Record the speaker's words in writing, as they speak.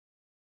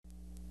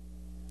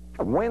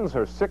wins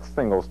her 6th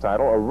singles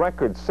title, a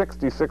record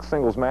 66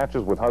 singles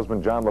matches with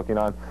husband John looking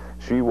on.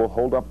 She will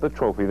hold up the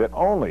trophy that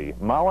only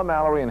Mala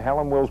Mallory and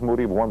Helen Wills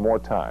Moody have won more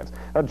times.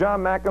 Now,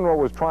 John McEnroe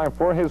was trying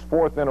for his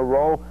 4th in a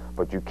row,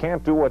 but you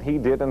can't do what he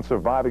did and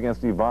survive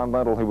against Yvonne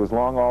Lendl. He was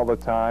long all the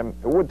time.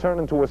 It would turn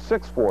into a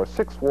 6-4,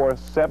 6-4,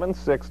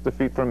 7-6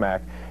 defeat for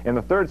Mac. In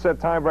the 3rd set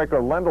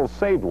tiebreaker, Lendl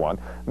saved one.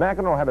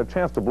 McEnroe had a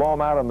chance to blow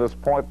him out on this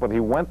point, but he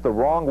went the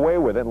wrong way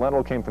with it.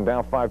 Lendl came from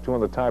down 5-2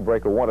 in the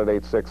tiebreaker, won at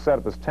 8-6, set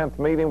up his 10th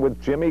meeting with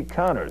Jimmy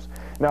Connors.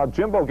 Now,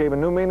 Jimbo gave a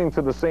new meaning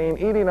to the saying,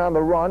 eating on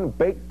the run,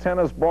 baked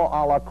tennis ball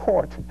a la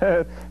court.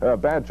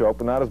 Bad joke,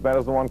 but not as bad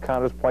as the one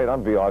Connors played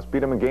on Vilas.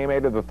 Beat him in game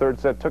 8 of the 3rd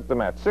set, took the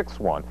match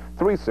 6-1,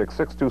 3-6,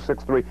 6-2,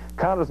 6-3.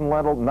 Connors and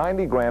Lendl,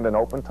 90 grand and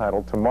open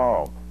title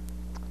tomorrow.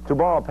 To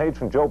borrow a page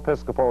from Joe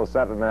Piscopo of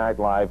Saturday Night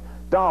Live,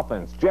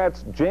 Dolphins,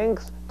 Jets,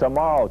 Jinx,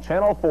 tomorrow,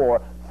 Channel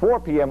 4, 4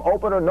 p.m.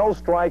 opener, no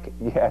strike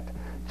yet.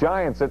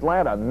 Giants,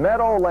 Atlanta,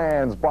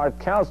 Meadowlands,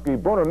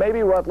 Bartkowski, Bruner,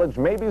 maybe Rutledge,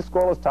 maybe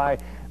scoreless tie,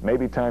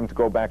 maybe time to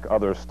go back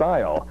other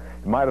style.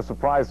 It might have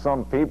surprised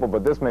some people,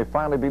 but this may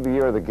finally be the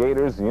year of the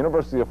Gators. The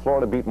University of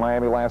Florida beat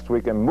Miami last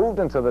week and moved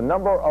into the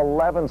number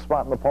 11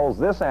 spot in the polls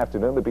this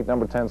afternoon. They beat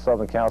number 10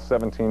 Southern Cal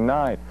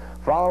 17-9.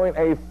 Following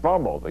a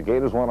fumble, the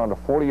Gators went on a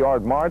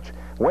 40-yard march.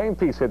 Wayne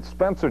Peace hit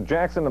Spencer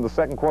Jackson in the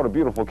 2nd quarter.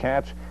 Beautiful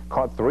catch.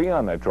 Caught 3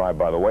 on that drive,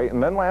 by the way.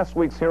 And then last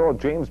week's hero,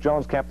 James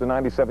Jones, capped a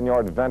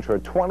 97-yard adventure, a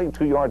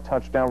 22-yard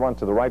touchdown run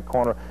to the right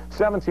corner.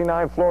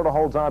 17-9, Florida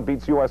holds on,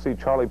 beats USC.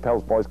 Charlie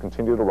Pell's boys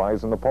continue to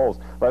rise in the polls.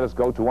 Let us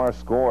go to our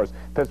scores.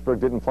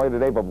 Pittsburgh didn't play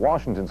today, but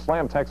Washington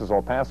slammed Texas,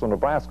 El Paso,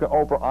 Nebraska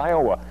over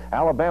Iowa.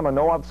 Alabama,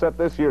 no upset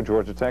this year.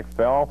 Georgia Tech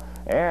fell.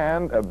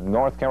 And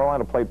North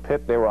Carolina played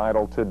Pitt. They were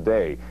idle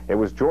today. It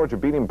was Georgia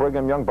beating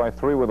Brigham Young by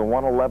 3 with a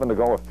 1:11 to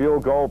go, a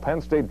field goal.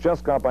 Penn State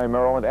just got by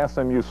Maryland.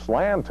 SMU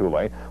slammed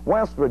Tulane.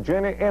 West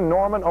Virginia in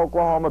Norman,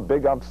 Oklahoma,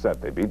 big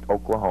upset. They beat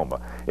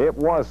Oklahoma. It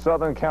was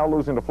Southern Cal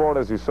losing to Florida,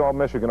 as you saw.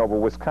 Michigan over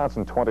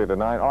Wisconsin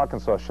 20-9.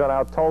 Arkansas shut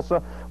out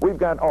Tulsa. We've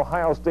got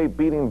Ohio State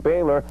beating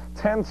Baylor.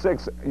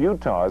 10-6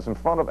 Utah is in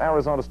front of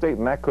Arizona State,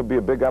 and that could be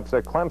a big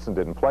upset. Clemson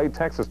didn't play.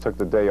 Texas took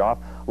the day off.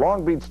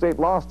 Long Beach State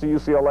lost to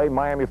UCLA.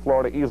 Miami,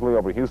 Florida easily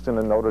over Houston,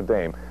 and Notre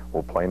Dame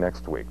will play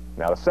next week.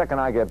 Now, the second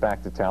I get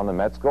back to town, the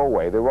Mets go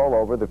away. They roll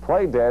over. They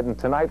play dead, and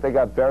tonight they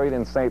got buried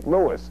in St.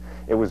 Louis.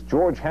 It was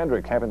George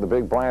Hendrick having the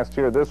big blast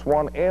here. This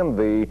one in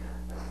the,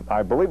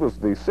 I believe it was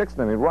the 6th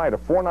inning, right, a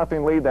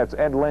 4-0 lead. That's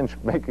Ed Lynch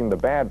making the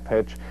bad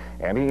pitch,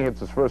 and he hits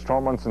his first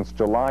home run since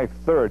July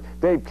 3rd.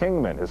 Dave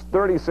Kingman, his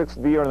 36th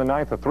of the year in the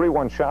 9th, a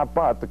 3-1 shot,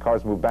 but the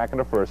Cards move back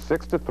into first,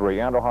 6-3.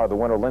 Andujar, the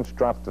winner. Lynch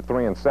drops to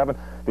 3-7.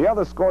 The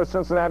other score,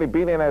 Cincinnati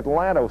beating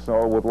Atlanta,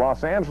 so with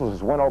Los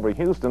Angeles' win over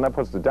Houston, that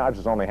puts the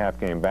Dodgers only half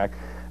game back.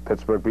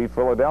 Pittsburgh beat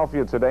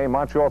Philadelphia today.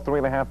 Montreal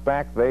 3.5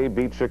 back. They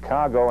beat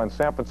Chicago, and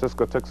San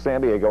Francisco took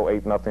San Diego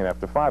 8-0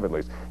 after 5 at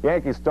least.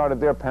 Yankees started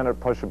their pennant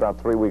push about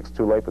 3 weeks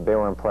too late, but they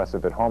were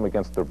impressive at home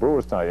against the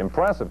Brewers tonight.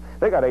 Impressive.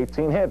 They got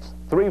 18 hits,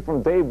 3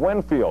 from Dave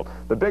Winfield.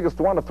 The biggest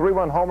one, a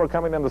 3-run homer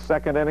coming in the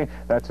 2nd inning.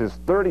 That's his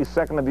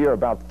 32nd of the year,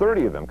 about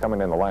 30 of them coming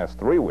in the last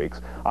 3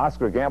 weeks.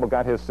 Oscar Gamble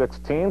got his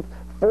 16th.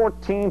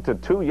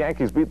 14-2,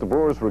 Yankees beat the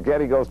Brewers.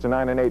 Righetti goes to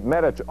 9-8.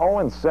 Medich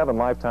 0-7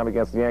 lifetime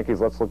against the Yankees.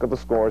 Let's look at the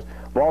scores.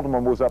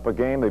 Baltimore moves up a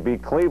game. They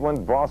beat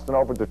Cleveland. Boston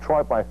over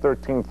Detroit by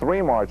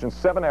 13-3 margin.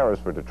 7 errors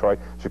for Detroit.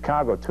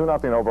 Chicago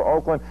 2-0 over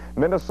Oakland.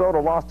 Minnesota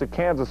lost to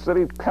Kansas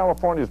City.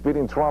 California's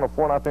beating Toronto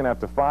 4-0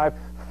 after 5.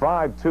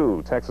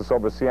 5-2, Texas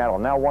over Seattle.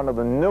 Now one of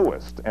the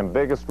newest and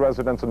biggest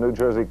residents of New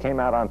Jersey came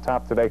out on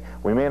top today.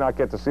 We may not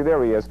get to see,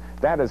 there he is.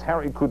 That is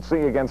Harry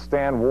Coetzee against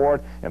Stan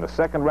Ward. In the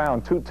 2nd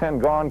round,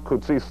 2:10 gone.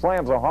 Coetzee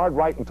slams a hard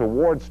right into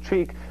Ward's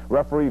cheek.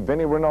 Referee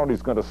Vinny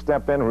Rinaldi's going to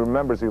step in.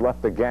 Remembers he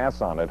left the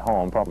gas on at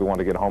home. Probably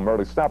wanted to get home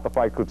early. Stop the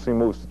fight. Coetzee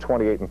moves to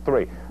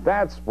 28-3.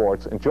 That's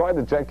sports. Enjoy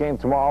the Jet game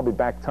tomorrow. I'll be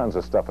back. Tons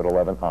of stuff at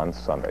 11 on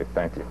Sunday.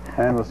 Thank you.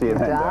 And we'll see you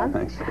then, Don.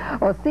 Thanks.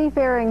 Well,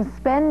 seafaring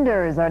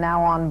spenders are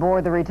now on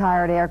board the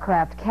retired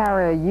aircraft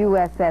carrier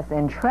USS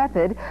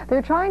Intrepid.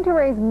 They're trying to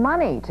raise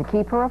money to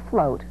keep her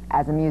afloat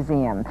as a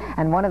museum.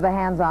 And one of the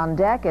hands on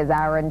deck is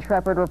our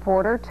Intrepid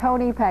reporter,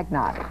 Tony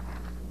Pagnotti.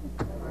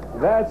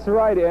 That's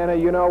right, Anna.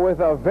 You know, with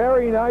a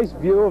very nice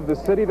view of the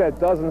city that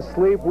doesn't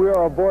sleep, we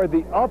are aboard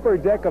the upper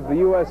deck of the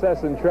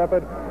USS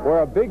Intrepid, where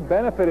a big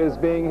benefit is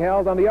being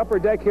held. On the upper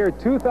deck here,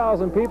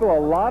 2,000 people, a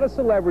lot of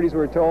celebrities,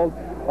 we're told,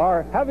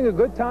 are having a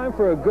good time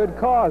for a good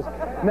cause.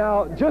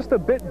 Now, just a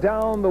bit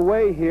down the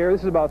way here,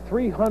 this is about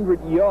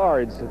 300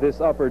 yards,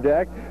 this upper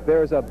deck.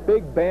 There's a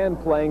big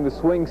band playing the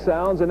swing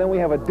sounds, and then we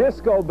have a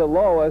disco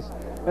below us.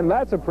 And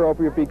that's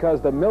appropriate because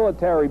the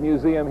military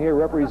museum here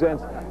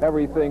represents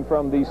everything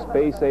from the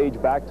space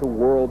age back to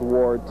World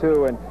War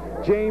II. And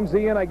James,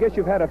 Ian, I guess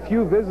you've had a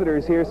few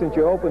visitors here since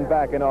you opened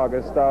back in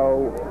August.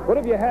 What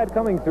have you had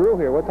coming through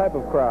here? What type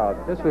of crowd?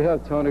 Yes, we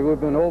have, Tony. We've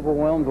been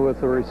overwhelmed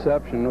with the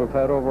reception. We've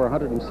had over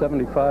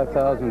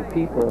 175,000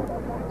 people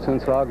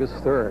since August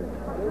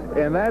 3rd.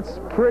 And that's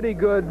pretty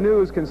good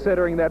news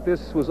considering that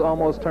this was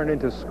almost turned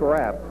into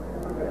scrap.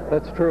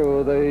 That's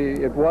true.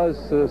 It was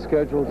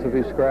scheduled to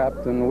be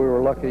scrapped, and we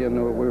were lucky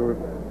and we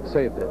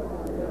saved it.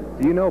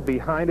 You know,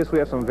 behind us we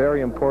have some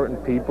very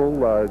important people.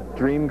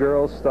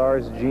 Dreamgirls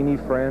stars Jeannie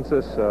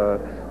Francis. A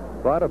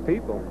lot of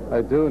people.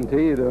 I do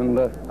indeed, and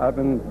I've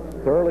been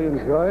thoroughly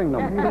enjoying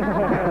them.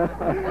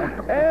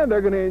 And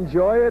they're going to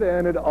enjoy it,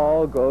 and it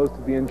all goes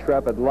to the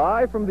Intrepid.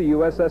 Live from the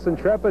USS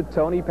Intrepid,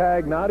 Tony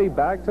Pagnotti,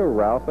 back to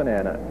Ralph and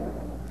Anna.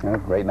 Yeah,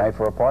 great night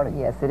for a party.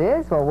 Yes, it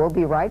is. Well, we'll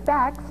be right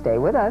back. Stay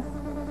with us.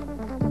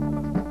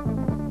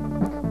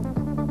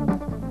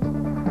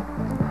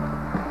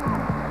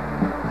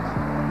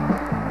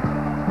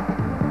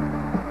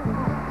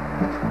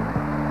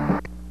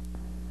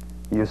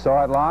 You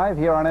saw it live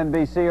here on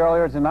NBC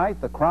earlier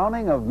tonight, the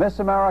crowning of Miss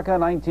America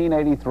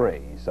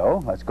 1983.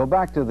 So let's go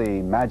back to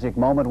the magic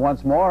moment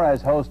once more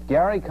as host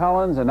Gary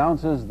Collins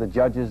announces the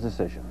judge's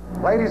decision.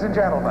 Ladies and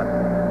gentlemen,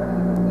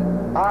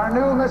 our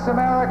new Miss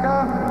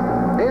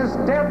America is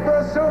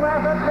Deborah Sue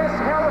Maffitt, Miss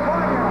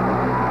California.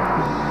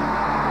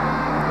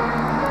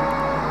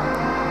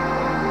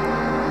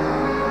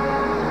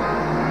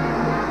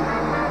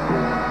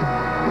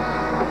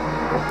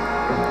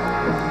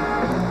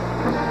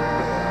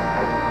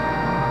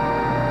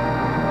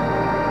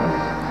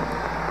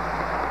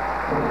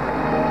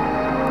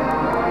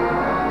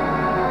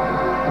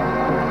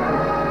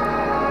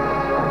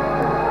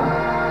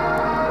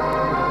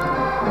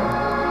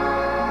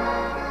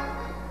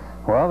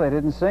 Well, they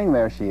didn't sing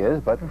There She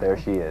Is, but there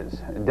she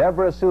is.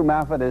 Deborah Sue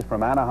Maffitt is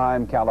from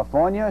Anaheim,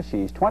 California.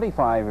 She's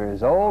 25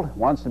 years old,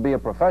 wants to be a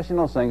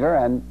professional singer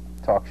and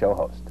talk show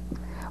host.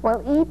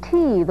 Well,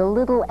 E.T., the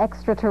little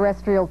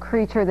extraterrestrial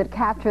creature that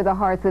captured the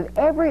hearts of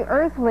every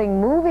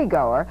earthling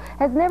moviegoer,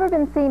 has never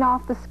been seen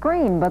off the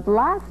screen, but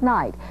last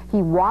night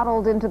he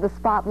waddled into the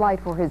spotlight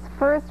for his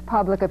first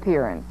public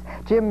appearance.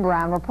 Jim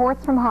Brown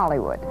reports from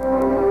Hollywood.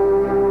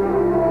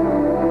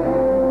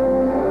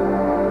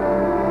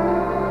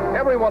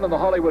 Everyone in the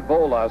Hollywood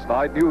Bowl last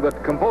night knew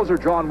that composer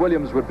John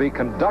Williams would be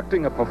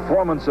conducting a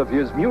performance of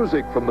his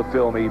music from the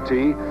film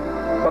E.T.,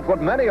 but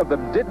what many of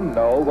them didn't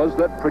know was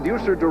that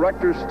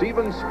producer-director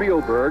Steven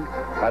Spielberg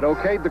had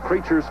okayed the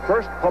creature's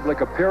first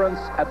public appearance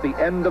at the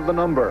end of the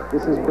number.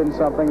 This has been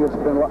something that's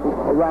been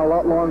around a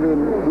lot longer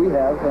than we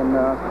have, and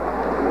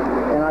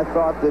I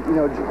thought that, you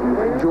know,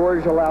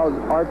 George allowed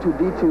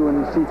R2-D2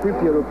 and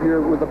C-3PO to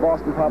appear with the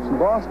Boston Pops in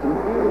Boston,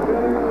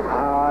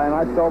 and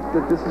I felt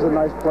that this is a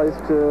nice place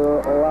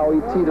to allow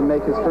E.T. to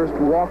make his first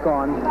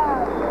walk-on,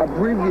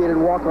 abbreviated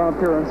walk-on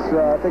appearance,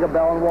 take a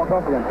bow and walk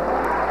off again.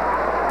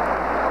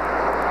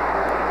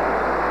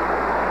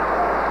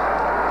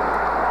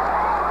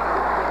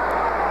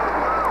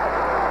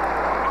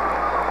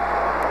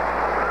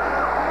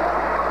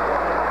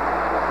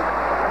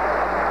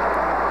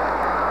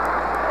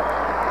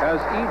 As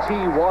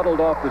E.T.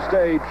 waddled off the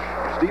stage,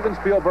 Steven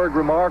Spielberg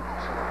remarked,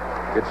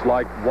 "It's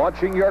like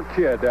watching your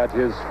kid at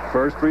his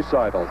first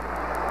recital."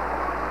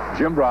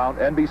 Jim Brown,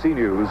 NBC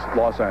News,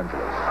 Los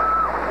Angeles.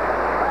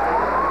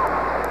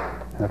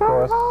 And of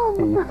course,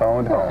 he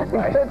phoned home,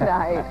 right? Good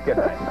night. Good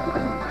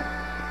night.